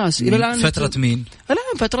جوناس إلى الآن. فترة مين؟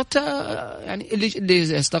 الآن فترة يعني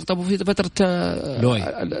اللي استقطبوا في فترة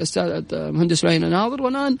الأستاذ مهندس لوي ناظر،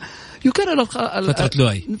 والآن يكرر فترة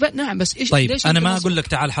لوي. نعم بس إيش؟ طيب أنا ما أقول لك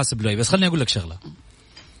تعال حسب لوي، بس خلني أقول لك شغلة.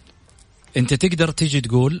 أنت تقدر تيجي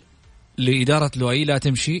تقول لإدارة لوي لا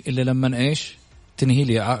تمشي إلا لما إيش تنهي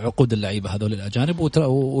لي عقود اللعيبة هذول الأجانب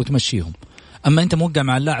وتمشيهم. أما أنت موقع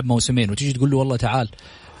مع اللاعب موسمين وتيجي تقول له والله تعال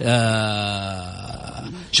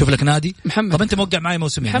شوف لك نادي محمد. طب أنت موقع معي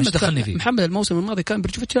موسمين مش دخلني فيه. محمد الموسم الماضي كان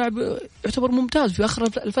برجوفيتش لاعب يعتبر ممتاز في آخر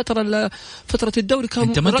فترة الدوري، كان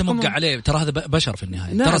أنت ما أنت موقع عليه، ترى هذا بشر في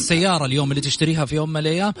النهاية. نعم. ترى السيارة اليوم اللي تشتريها في يوم من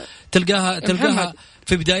الأيام تلقاها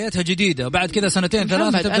في بدايتها جديدة، وبعد كذا سنتين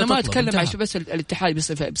ثلاثة أنا ما أتكلم عن بس الاتحاد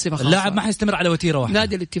بصفة خاصة. اللاعب ما حيستمر على وتيرة واحدة.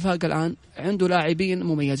 نادي الاتفاق الآن عنده لاعبين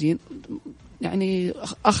مميزين، يعني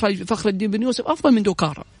أخرج فخر الدين بن يوسف أفضل من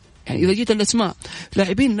دوكارا. يعني إذا جيت الأسماء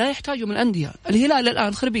لاعبين لا يحتاجوا من الأندية. الهلال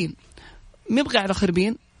الآن خربين، مبقى على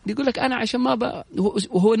خربين، يقول لك أنا عشان ما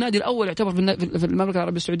وهو النادي الأول يعتبر في المملكة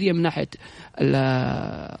العربية السعودية من ناحية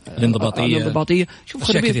الانضباطية. شوف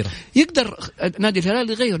خربين يقدر نادي الهلال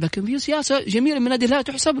يغير، لكن في سياسة جميلة من نادي الهلال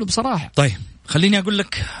تحسب له بصراحة. طيب خليني أقول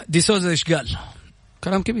لك دي سوزا إيش قال.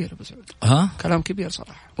 كلام كبير بس كلام كبير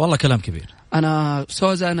صراحة، والله كلام كبير. أنا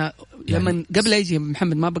سوزا أنا يعني لما قبل يجي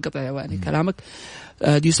محمد ما بقطع يعني كلامك،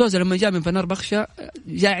 دي سوزا لما جاء من فنربخشة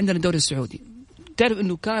جاء عندنا الدوري السعودي، تعرف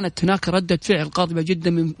أنه كانت هناك ردة فعل قاطبة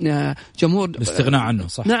جدا من جمهور باستغناء عنه.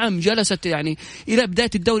 صح. نعم، جلست يعني إلى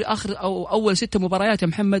بداية الدوري آخر أو أول 6 مباريات يا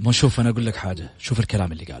محمد. ما شوف أنا أقول لك حاجة، شوف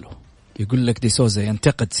الكلام اللي قاله، يقول لك دي سوزا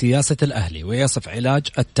ينتقد سياسة الأهلي ويصف علاج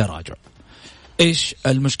التراجع. إيش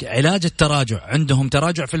المشكلة؟ علاج التراجع، عندهم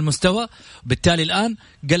تراجع في المستوى، بالتالي الآن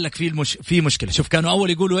قال لك في مشكلة. شوف كانوا أول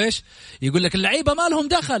يقولوا إيش؟ يقول لك اللعيبة ما لهم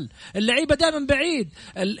دخل، اللعيبة دائما بعيد.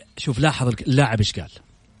 شوف لاحظ اللاعب إيش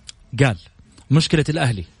قال مشكلة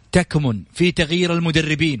الأهلي تكمن في تغيير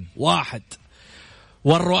المدربين 1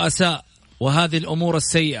 والرؤساء، وهذه الأمور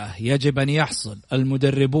السيئة يجب أن يحصل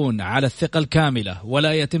المدربون على الثقة الكاملة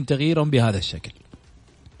ولا يتم تغييرهم بهذا الشكل.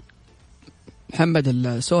 محمد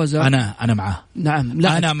السوزة أنا معاه. نعم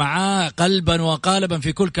أنا معاه قلبا وقالبا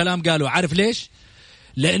في كل كلام قالوا. عارف ليش؟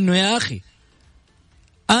 لأنه يا أخي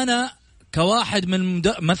أنا كواحد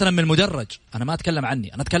مثلا من المدرج، أنا ما أتكلم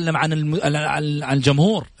عني، أنا أتكلم عن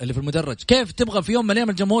الجمهور اللي في المدرج. كيف تبغى في يوم من الأيام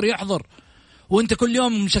الجمهور يحضر وأنت كل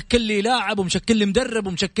يوم مشكل لي لاعب ومشكل لي مدرب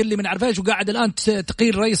ومشكل لي من عارف إيش، وقاعد الآن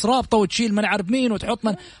تقيل رئيس رابطة وتشيل من عارف مين وتحط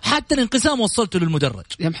من، حتى الانقسام وصلته للمدرج.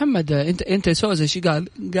 يا محمد أنت سوزة شي قال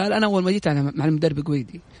أنا أول ما جيت أنا مع المدرب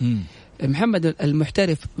قويدي محمد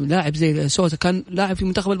المحترف لاعب زي سوسا كان لاعب في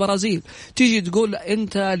منتخب البرازيل، تيجي تقول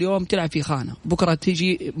أنت اليوم تلعب في خانة، بكرة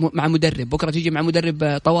تيجي مع مدرب، بكرة تيجي مع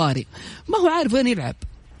مدرب طوارئ، ما هو عارف وين يلعب.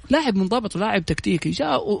 لاعب منضبط ولاعب تكتيكي،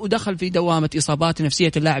 جاء ودخل في دوامة إصابات،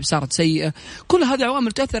 نفسية اللاعب صارت سيئة، كل هذه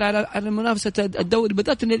عوامل تأثر على منافسة الدوري،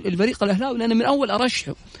 بالذات الفريق الأهلاوي، لأن من أول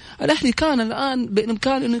أرشحه الأهلي كان الآن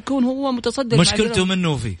بإمكانه أن يكون هو متصدر. مشكلته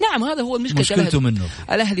منه فيه. نعم هذا هو مشكلته منه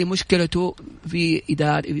فيه. الأهلي مشكلته في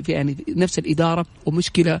إدارة، في يعني نفس الإدارة،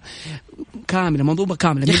 ومشكلة كاملة، منظومة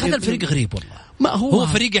كاملة. هذا الفريق غريب والله، ما هو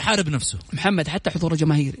فريق يحارب نفسه محمد، حتى حضوره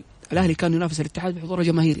جماهيري. الأهلي كان ينافس الاتحاد بحضور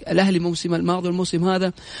جماهيري. الأهلي الموسم الماضي والموسم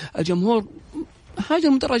هذا الجمهور هاجر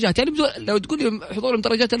المدرجات، يعني لو تقول لي حضور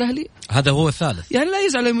مدرجات الأهلي هذا هو الثالث، يعني لا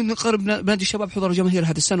يزعل من قرب نادي الشباب حضور جماهير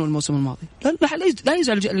هذا السنة والموسم الماضي، لا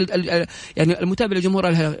يزعل يعني المتابع لجمهور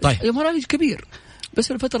الأهلي. طيب. جمهور الأهلي كبير،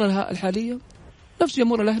 بس الفترة الحالية نفس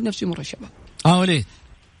جمهور الأهلي نفس جمهور الشباب. وليه؟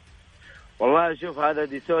 والله شوف، هذا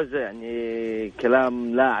دي سوزا يعني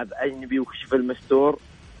كلام لاعب أجنبي وكشف المستور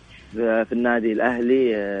في النادي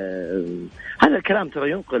الأهلي. هذا الكلام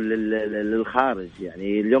ترى ينقل للخارج،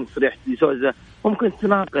 يعني اليوم تصريح دي سوزا ممكن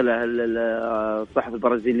تناقله الصحف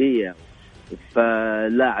البرازيلية.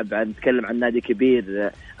 فلاعب نتكلم عن نادي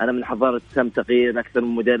كبير، أنا من حضرت تم تغيير أكثر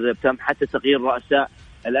من مدرب، تم حتى تغيير رؤساء.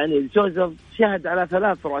 الآن دي سوزا شاهد على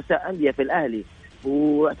 3 رؤساء أندية في الأهلي،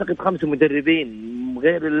 واعتقد 5 مدربين،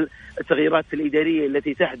 غير التغييرات الإدارية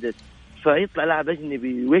التي تحدث. فيطلع لاعب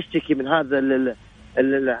أجنبي ويشتكي من هذا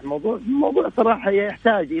الموضوع صراحة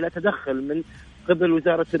يحتاج إلى تدخل من قبل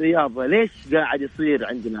وزارة الرياضة. ليش قاعد يصير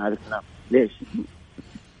عندنا هذا الكلام؟ ليش؟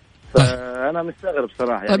 فأنا مستغرب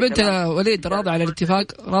صراحة. طيب أنت وليد راضي على الاتفاق؟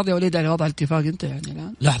 راضي وليد على وضع الاتفاق أنت يعني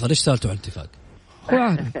الآن؟ لحظة، ليش سألته على الاتفاق؟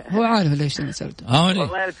 هو عارف ليش أنا سألته.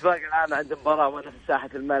 والله الاتفاق الآن عند مباراة وأنا في ساحة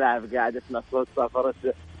الملعب قاعد أسمع صوت صافرة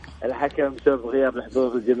الحكم بسبب غياب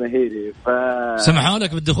الحضور الجماهيري. سمحوا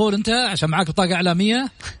لك بالدخول أنت عشان معك بطاقة إعلامية؟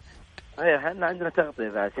 احنا عندنا تغطية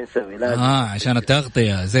بعد، شو نسوي؟ عشان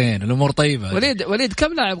التغطية. زين، الأمور طيبة. وليد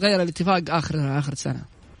كم لاعب غير الاتفاق آخر سنة؟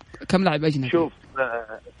 كم لاعب أجنبي؟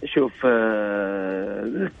 شوف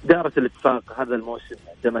إدارة الاتفاق هذا الموسم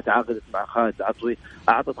عندما تعاقدت مع خالد العطوي،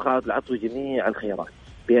 أعطت خالد العطوي جميع الخيارات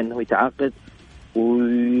بأنه يتعاقد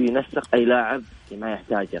وينسق أي لاعب ما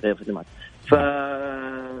يحتاجه غير خدمات. فاختيار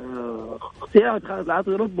خالد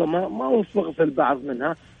العطوي ربما ما وفق في البعض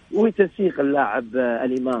منها، وتنسيق اللاعب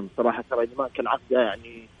الإمام. صراحة ترى الإمام كان عقده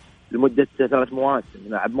يعني لمدة 3 مواسم،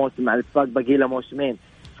 لعب موسم مع الاتفاق باقي له موسمين،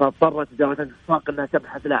 فاضطرت إدارة الاتفاق أنها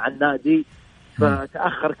تبحث له عن نادي،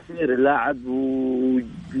 فتأخر كثير اللاعب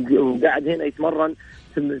وقاعد هنا يتمرن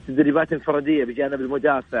تدريبات انفرادية بجانب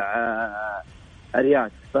المدافع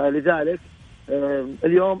أرياس. فلذلك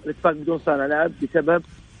اليوم الاتفاق بدون صانع لعب بسبب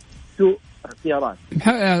سوء اختيارات.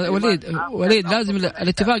 وليد لازم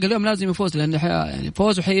الاتفاق اليوم لازم يفوز، لأن يعني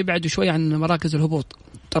فوزه حيبعد شوي عن مراكز الهبوط.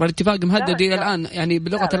 ترى الاتفاق مهدد إلى الآن، يعني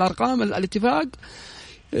بلغة الأرقام الاتفاق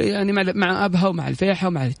يعني مع أبها ومع الفيحة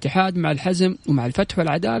ومع الاتحاد مع الحزم ومع الفتح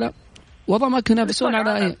والعدالة وضع ما كنا ينافسون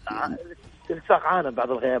على الاتفاق عانى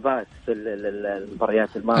بعض الغيابات في المباريات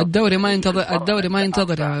الماضية. الدوري ما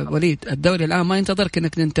ينتظر يا وليد، الدوري الآن ما ينتظرك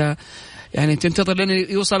انك انت يعني تنتظر لين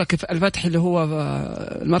يوصلك الفتح اللي هو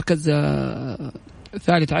المركز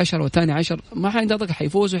 13 وثاني 10، ما حينتظرك،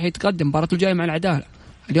 حيفوز وحيتقدم. مباراة الجاية مع العدالة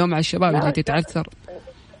اليوم مع الشباب اللي تتعثر.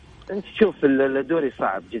 انت تشوف الدوري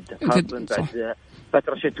صعب جدا، خاصة بعد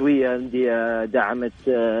فترة شتوية أندية دعمت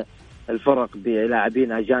الفرق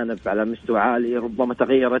بلاعبين أجانب على مستوى عالي، ربما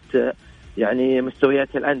تغيرت يعني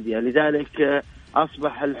مستويات الأندية، لذلك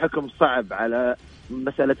أصبح الحكم صعب على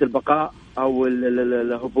مسألة البقاء أو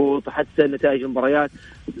الهبوط. حتى نتائج المباريات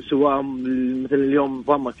سواء مثل اليوم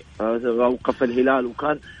ضمك أوقف الهلال،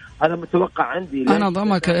 وكان هذا متوقع عندي. أنا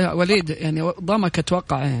ضمك يا وليد، يعني ضمك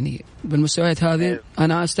أتوقع يعني بالمستويات هذه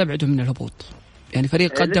أنا أستبعده من الهبوط. يعني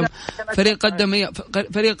فريق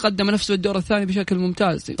قدم نفسه الدور الثاني بشكل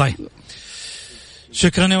ممتاز. طيب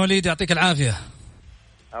شكرا يا وليد، يعطيك العافية.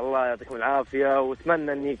 الله يعطيكم العافية،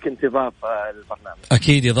 واتمنى اني كنت اضافة للبرنامج.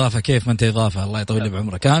 اكيد اضافة، كيف ما انت اضافة، الله يطول لي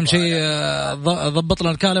بعمرك. اهم شيء ضبط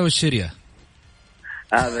لنا الكالة والشرية.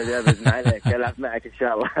 ابد ما عليك، العب معك ان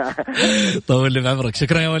شاء الله. طول لي بعمرك.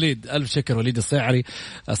 شكرا يا وليد، الف شكر. وليد الصيعري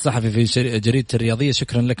الصحفي في جريدة الرياضية.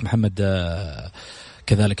 شكرا لك محمد،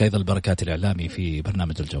 كذلك أيضا البركات الإعلامي في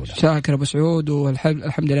برنامج الجولة. شاكر أبو سعود،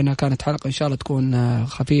 والحمد لله أنها كانت حلقة إن شاء الله تكون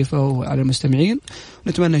خفيفة على المستمعين،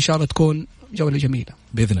 ونتمنى إن شاء الله تكون جولة جميلة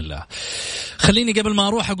بإذن الله. خليني قبل ما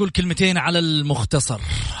أروح أقول كلمتين على المختصر.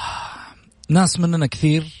 ناس مننا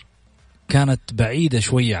كثير كانت بعيدة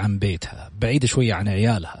شوية عن بيتها، بعيدة شوية عن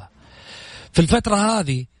عيالها في الفترة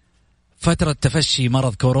هذه، فترة تفشي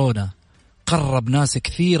مرض كورونا قرب ناس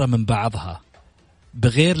كثيرة من بعضها،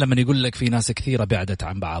 بغير لما يقول لك في ناس كثيرة بعدت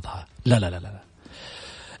عن بعضها. لا لا لا لا،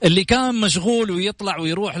 اللي كان مشغول ويطلع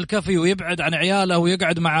ويروح الكافي ويبعد عن عياله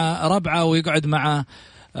ويقعد مع ربعه ويقعد مع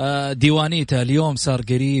ديوانيته، اليوم صار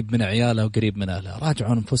قريب من عياله وقريب من أهله.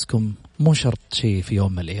 راجعوا أنفسكم، مو شرط شيء في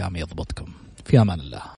يوم من الأيام يضبطكم. في أمان الله.